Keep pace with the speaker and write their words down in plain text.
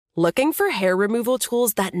Looking for hair removal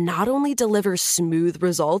tools that not only deliver smooth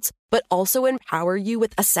results, but also empower you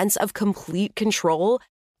with a sense of complete control?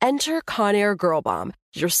 Enter Conair Girl Bomb,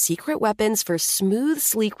 your secret weapons for smooth,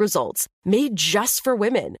 sleek results, made just for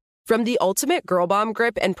women. From the ultimate Girl Bomb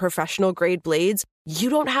grip and professional-grade blades, you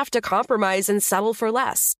don't have to compromise and settle for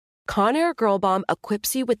less. Conair Girl Bomb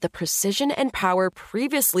equips you with the precision and power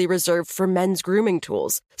previously reserved for men's grooming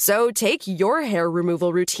tools. So take your hair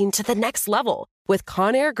removal routine to the next level with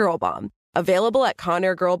Conair Girl Bomb. Available at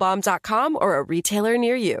ConairGirlBomb.com or a retailer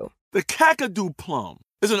near you. The Kakadu plum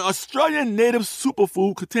is an Australian native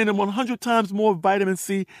superfood containing 100 times more vitamin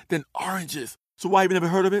C than oranges. So why have you never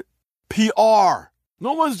heard of it? PR.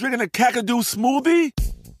 No one's drinking a Kakadu smoothie?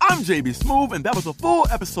 I'm JB Smoove, and that was a full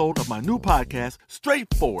episode of my new podcast,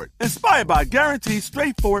 Straightforward, inspired by guaranteed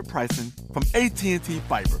straightforward pricing from AT&T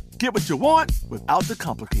Fiber. Get what you want without the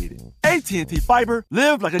complicated. AT&T Fiber,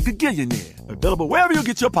 live like a gigillionaire. Available wherever you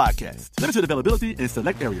get your podcasts. Limited availability in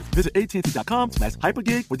select areas. Visit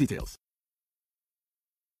AT&T.com/hypergig for details.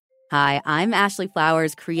 Hi, I'm Ashley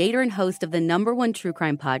Flowers, creator and host of the #1 true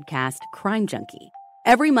crime podcast, Crime Junkie.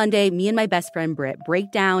 Every Monday, me and my best friend Britt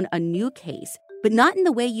break down a new case, but not in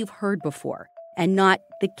the way you've heard before, and not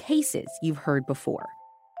the cases you've heard before.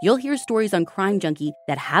 You'll hear stories on Crime Junkie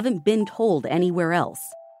that haven't been told anywhere else.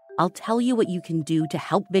 I'll tell you what you can do to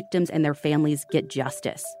help victims and their families get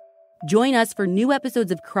justice. Join us for new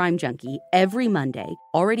episodes of Crime Junkie every Monday,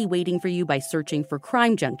 already waiting for you by searching for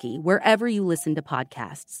Crime Junkie wherever you listen to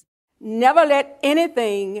podcasts. Never let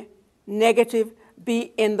anything negative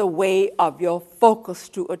be in the way of your focus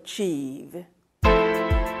to achieve.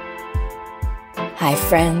 Hi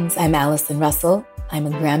friends, I'm Allison Russell. I'm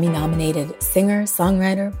a Grammy-nominated singer,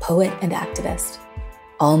 songwriter, poet, and activist.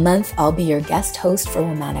 All month, I'll be your guest host for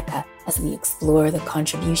Womanica as we explore the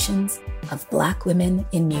contributions of Black women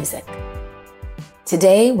in music.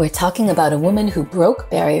 Today, we're talking about a woman who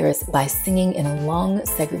broke barriers by singing in a long,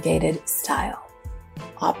 segregated style,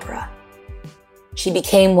 opera. She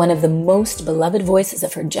became one of the most beloved voices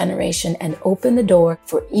of her generation and opened the door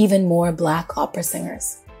for even more Black opera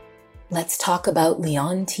singers. Let's talk about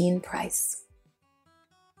Leontyne Price.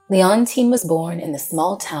 Leontyne was born in the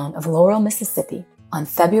small town of Laurel, Mississippi on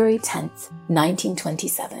February 10th,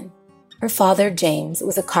 1927. Her father, James,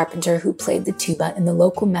 was a carpenter who played the tuba in the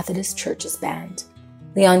local Methodist church's band.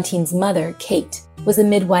 Leontyne's mother, Kate, was a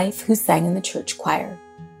midwife who sang in the church choir.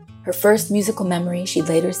 Her first musical memory, she'd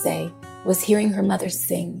later say, was hearing her mother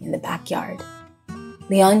sing in the backyard.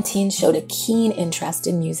 Leontyne showed a keen interest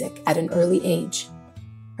in music at an early age.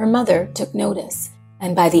 Her mother took notice,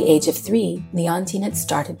 and by the age of 3, Leontyne had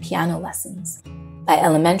started piano lessons. By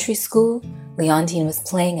elementary school, Leontyne was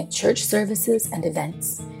playing at church services and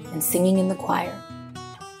events and singing in the choir.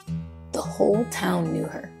 The whole town knew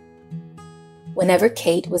her. Whenever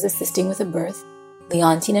Kate was assisting with a birth,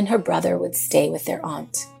 Leontyne and her brother would stay with their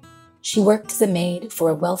aunt. She worked as a maid for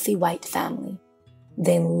a wealthy white family.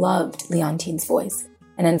 They loved Leontyne's voice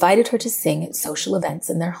and invited her to sing at social events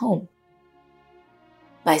in their home.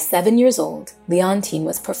 By 7 years old, Leontyne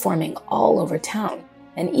was performing all over town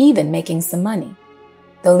and even making some money.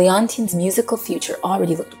 Though Leontyne's musical future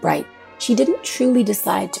already looked bright, she didn't truly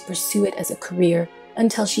decide to pursue it as a career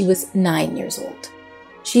until she was 9 years old.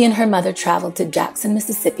 She and her mother traveled to Jackson,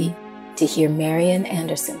 Mississippi to hear Marian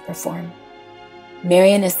Anderson perform.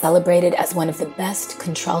 Marian is celebrated as one of the best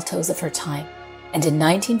contraltos of her time, and in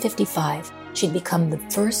 1955, she'd become the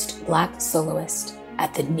first Black soloist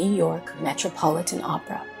at the New York Metropolitan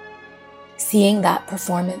Opera. Seeing that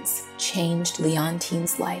performance changed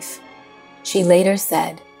Leontyne's life. She later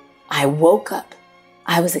said, "I woke up.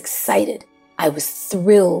 I was excited. I was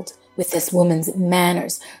thrilled with this woman's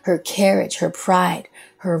manners, her carriage, her pride,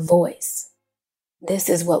 her voice." This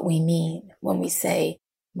is what we mean when we say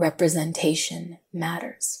representation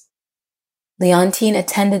matters. Leontyne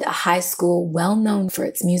attended a high school well known for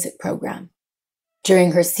its music program.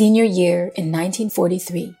 During her senior year in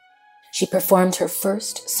 1943, she performed her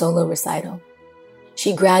first solo recital.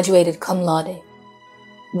 She graduated cum laude.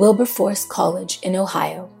 Wilberforce College in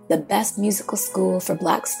Ohio, the best musical school for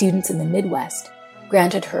Black students in the Midwest,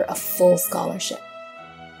 granted her a full scholarship.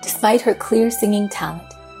 Despite her clear singing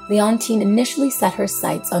talent, Leontyne initially set her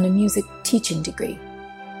sights on a music teaching degree.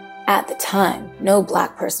 At the time, no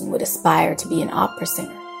Black person would aspire to be an opera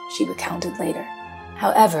singer, she recounted later.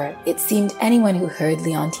 However, it seemed anyone who heard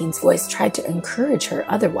Leontyne's voice tried to encourage her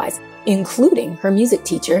otherwise, including her music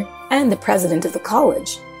teacher and the president of the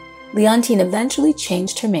college. Leontyne eventually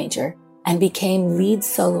changed her major and became lead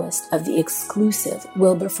soloist of the exclusive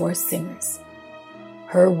Wilberforce Singers.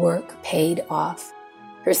 Her work paid off.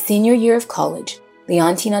 Her senior year of college,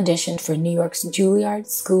 Leontyne auditioned for New York's Juilliard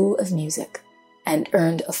School of Music and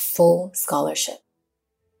earned a full scholarship.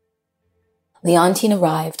 Leontyne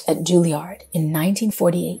arrived at Juilliard in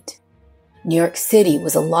 1948. New York City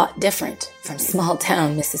was a lot different from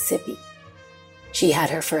small-town Mississippi. She had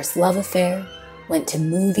her first love affair, went to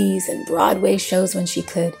movies and Broadway shows when she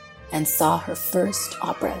could, and saw her first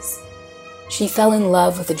operas. She fell in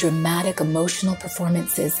love with the dramatic, emotional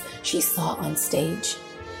performances she saw on stage,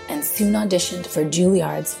 and soon auditioned for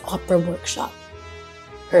Juilliard's opera workshop.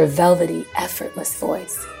 Her velvety, effortless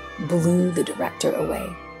voice blew the director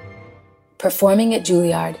away. Performing at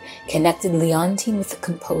Juilliard connected Leontyne with the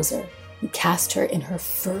composer who cast her in her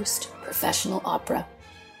first professional opera,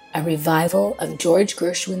 a revival of George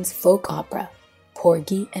Gershwin's folk opera,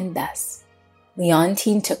 Porgy and Bess.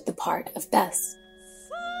 Leontyne took the part of Bess.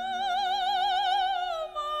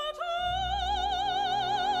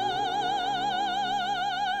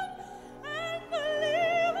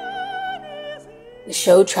 The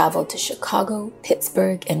show traveled to Chicago,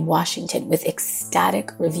 Pittsburgh, and Washington with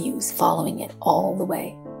ecstatic reviews following it all the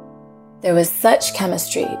way. There was such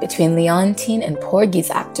chemistry between Leontyne and Porgy's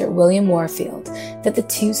actor William Warfield that the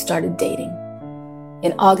two started dating.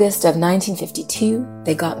 In August of 1952,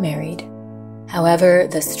 they got married. However,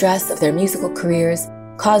 the stress of their musical careers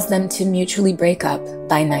caused them to mutually break up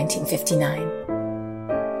by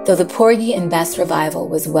 1959. Though the Porgy and Bess revival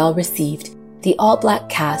was well received, the all-black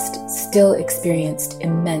cast still experienced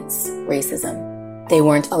immense racism. They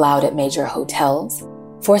weren't allowed at major hotels,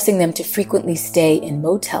 forcing them to frequently stay in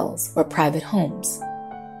motels or private homes.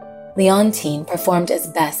 Leontyne performed as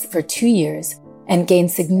Bess for 2 years and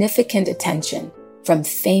gained significant attention from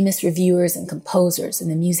famous reviewers and composers in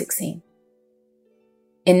the music scene.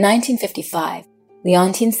 In 1955,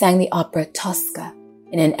 Leontyne sang the opera Tosca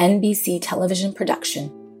in an NBC television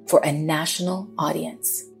production for a national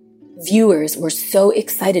audience. Viewers were so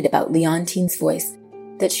excited about Leontyne's voice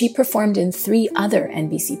that she performed in 3 other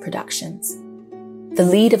NBC productions. The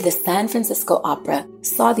lead of the San Francisco Opera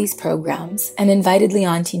saw these programs and invited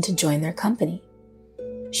Leontyne to join their company.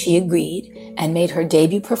 She agreed and made her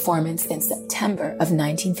debut performance in September of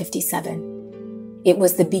 1957. It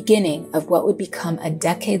was the beginning of what would become a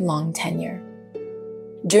decade-long tenure.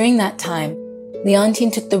 During that time,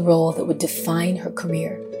 Leontyne took the role that would define her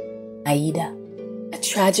career, Aida, a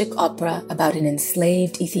tragic opera about an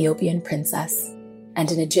enslaved Ethiopian princess and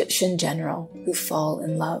an Egyptian general who fall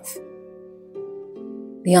in love.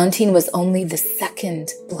 Leontyne was only the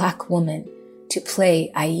second Black woman to play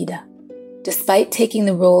Aida. Despite taking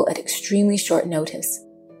the role at extremely short notice,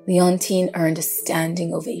 Leontyne earned a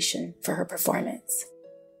standing ovation for her performance.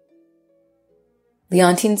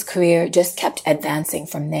 Leontyne's career just kept advancing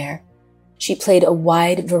from there. She played a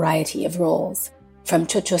wide variety of roles, from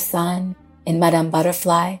Cho-Cho-San in Madame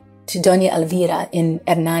Butterfly to Doña Elvira in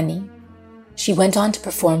Hernani. She went on to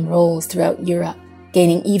perform roles throughout Europe,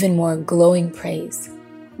 gaining even more glowing praise.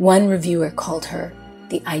 One reviewer called her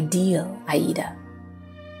the ideal Aida.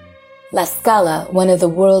 La Scala, one of the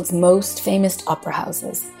world's most famous opera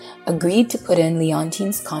houses, agreed to put in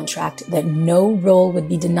Leontyne's contract that no role would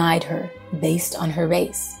be denied her based on her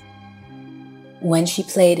race. When she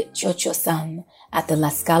played Cho-Cho-San at the La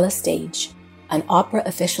Scala stage, an opera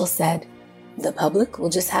official said, "The public will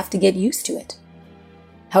just have to get used to it."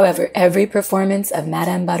 However, every performance of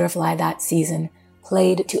Madame Butterfly that season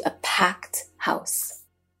played to a packed house.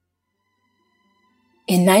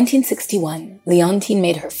 In 1961, Leontyne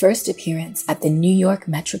made her first appearance at the New York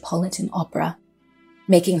Metropolitan Opera,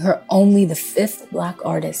 making her only the 5th Black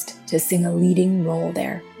artist to sing a leading role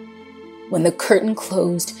there. When the curtain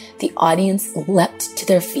closed, the audience leapt to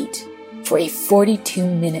their feet for a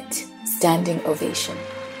 42-minute standing ovation.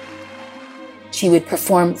 She would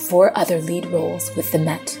perform 4 other lead roles with the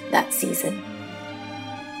Met that season.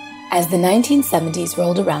 As the 1970s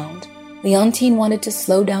rolled around, Leontyne wanted to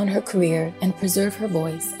slow down her career and preserve her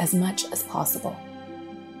voice as much as possible.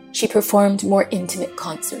 She performed more intimate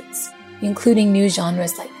concerts, including new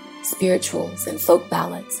genres like spirituals and folk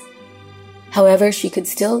ballads. However, she could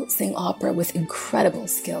still sing opera with incredible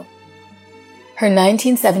skill. Her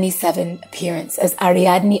 1977 appearance as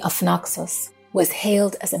Ariadne of Naxos was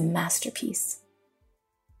hailed as a masterpiece.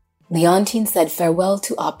 Leontyne said farewell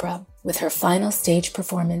to opera with her final stage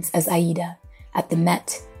performance as Aida at the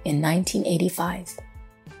Met in 1985.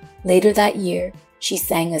 Later that year, she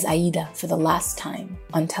sang as Aida for the last time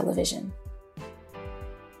on television.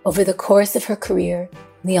 Over the course of her career,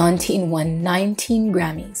 Leontyne won 19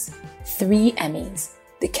 Grammys, 3 Emmys,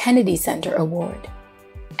 the Kennedy Center Award,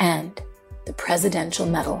 and the Presidential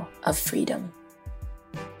Medal of Freedom.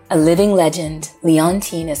 A living legend,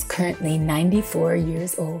 Leontyne is currently 94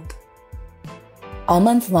 years old. All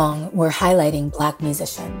month long, we're highlighting Black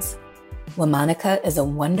musicians. Womanica is a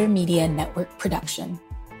Wonder Media Network production.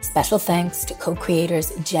 Special thanks to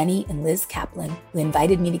co-creators Jenny and Liz Kaplan, who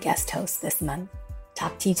invited me to guest host this month.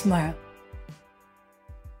 Talk to you tomorrow.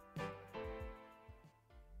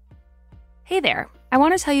 Hey there. I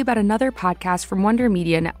want to tell you about another podcast from Wonder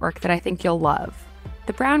Media Network that I think you'll love,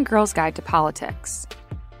 The Brown Girl's Guide to Politics.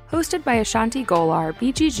 Hosted by Ashanti Golar,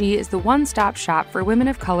 BGG is the one-stop shop for women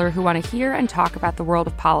of color who want to hear and talk about the world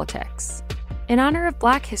of politics. In honor of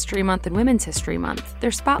Black History Month and Women's History Month, they're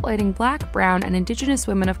spotlighting Black, Brown, and Indigenous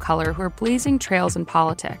women of color who are blazing trails in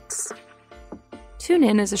politics. Tune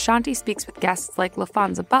in as Ashanti speaks with guests like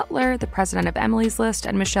LaFonza Butler, the president of Emily's List,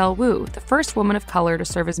 and Michelle Wu, the first woman of color to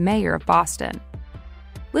serve as mayor of Boston.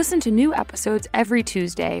 Listen to new episodes every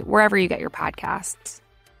Tuesday, wherever you get your podcasts.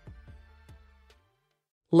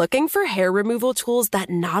 Looking for hair removal tools that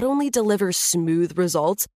not only deliver smooth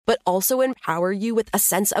results, but also empower you with a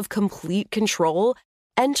sense of complete control?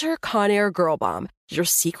 Enter Conair Girl Bomb, your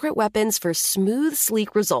secret weapons for smooth,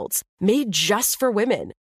 sleek results, made just for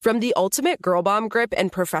women. From the ultimate Girl Bomb grip and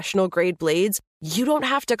professional-grade blades, you don't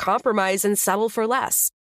have to compromise and settle for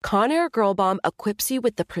less. Conair Girl Bomb equips you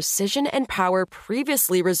with the precision and power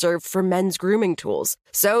previously reserved for men's grooming tools.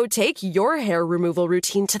 So take your hair removal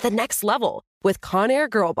routine to the next level with Conair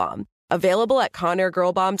Girl Bomb. Available at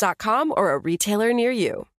ConairGirlBomb.com or a retailer near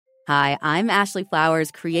you. Hi, I'm Ashley Flowers,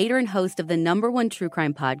 creator and host of the #1 true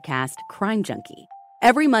crime podcast, Crime Junkie.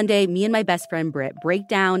 Every Monday, me and my best friend Britt break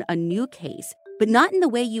down a new case, but not in the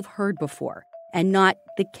way you've heard before, and not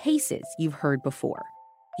the cases you've heard before.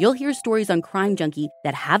 You'll hear stories on Crime Junkie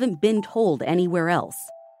that haven't been told anywhere else.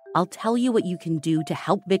 I'll tell you what you can do to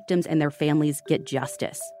help victims and their families get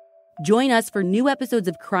justice. Join us for new episodes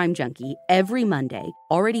of Crime Junkie every Monday,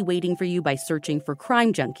 already waiting for you by searching for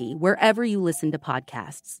Crime Junkie wherever you listen to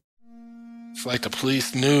podcasts. It's like the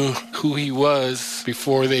police knew who he was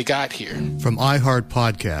before they got here. From iHeart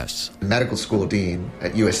Podcasts. The medical school dean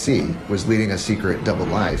at USC was leading a secret double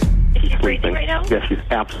life. Is he breathing right now? Yes, he's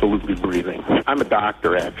absolutely breathing. I'm a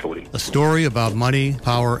doctor, actually. A story about money,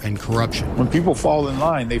 power, and corruption. When people fall in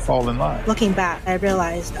line, they fall in line. Looking back, I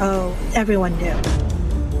realized, everyone knew.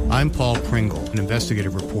 I'm Paul Pringle, an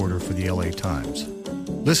investigative reporter for the LA Times.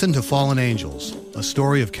 Listen to Fallen Angels, a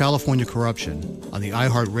story of California corruption on the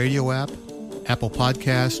iHeart Radio app, Apple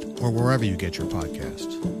Podcast, or wherever you get your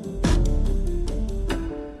podcasts.